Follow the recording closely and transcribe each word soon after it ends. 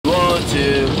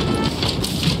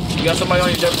You got somebody on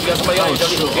you, Jeff. You got somebody on you,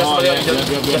 Jeff. You got somebody on you, Jeff.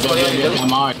 You got somebody on you, Jeff.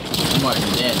 I'm already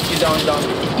dead. He's down, he's down.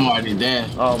 I'm already dead.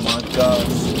 Oh my gosh.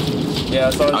 Yeah, I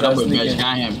saw his ass sneaking.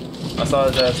 Got him. I saw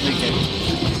his ass sneaking.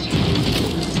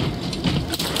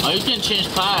 Oh, you can change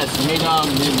paths and make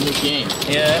new game.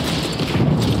 Yeah.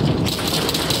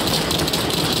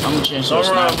 I'm gonna change. Don't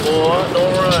run, boy.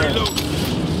 Don't run.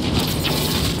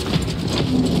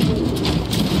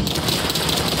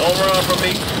 Don't run from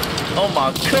me. Oh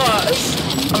my gosh.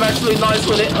 I'm actually nice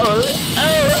with it.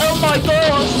 Oh my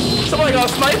gosh. Somebody got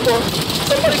a sniper.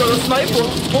 Somebody got a sniper.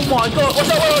 Oh my god. Watch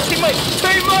out, teammate.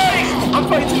 Teammate! I'm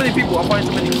fighting too many people. I'm fighting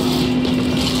too many.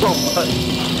 Oh my.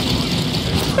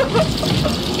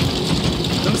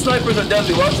 Them snipers are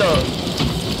deadly. Watch out.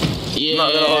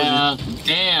 Yeah.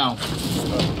 Damn.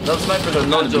 Those snipers are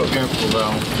no joke. Be careful,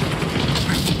 bro.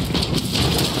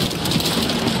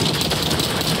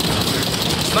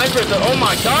 Snipers are, oh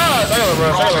my god! I gotta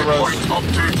rush,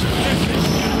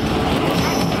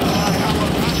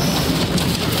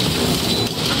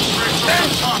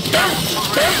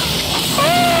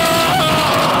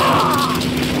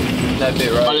 That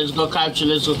bit, right? Oh, let's go capture.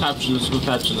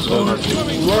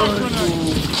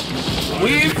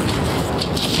 Weave!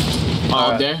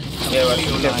 Oh, up there? Yeah, right.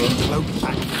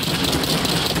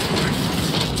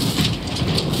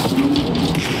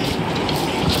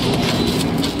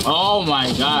 Oh my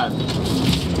god.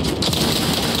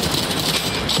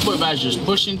 Boy, guys just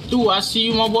pushing through. I see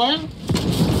you, my boy.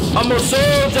 I'm a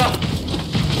soldier.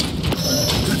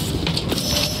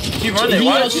 Keep running.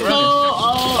 Why is he running?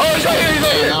 Oh, he's right here.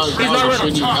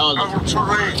 He's not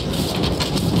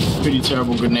running. Pretty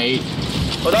terrible grenade.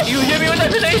 Oh, that, you hit me with that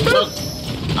grenade, bro? Look,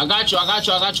 I got you.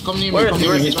 Come near me. Where is he?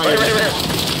 He's right here.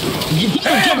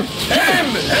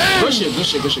 Good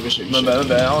shit. My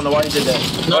bad. I don't know why he did that.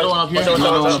 Another one up here.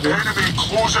 Enemy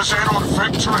closes in on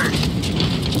victory.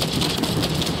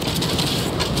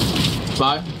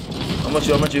 Bye. I'm with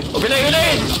you. Oh,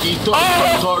 grenade! He threw a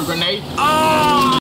grenade. Oh!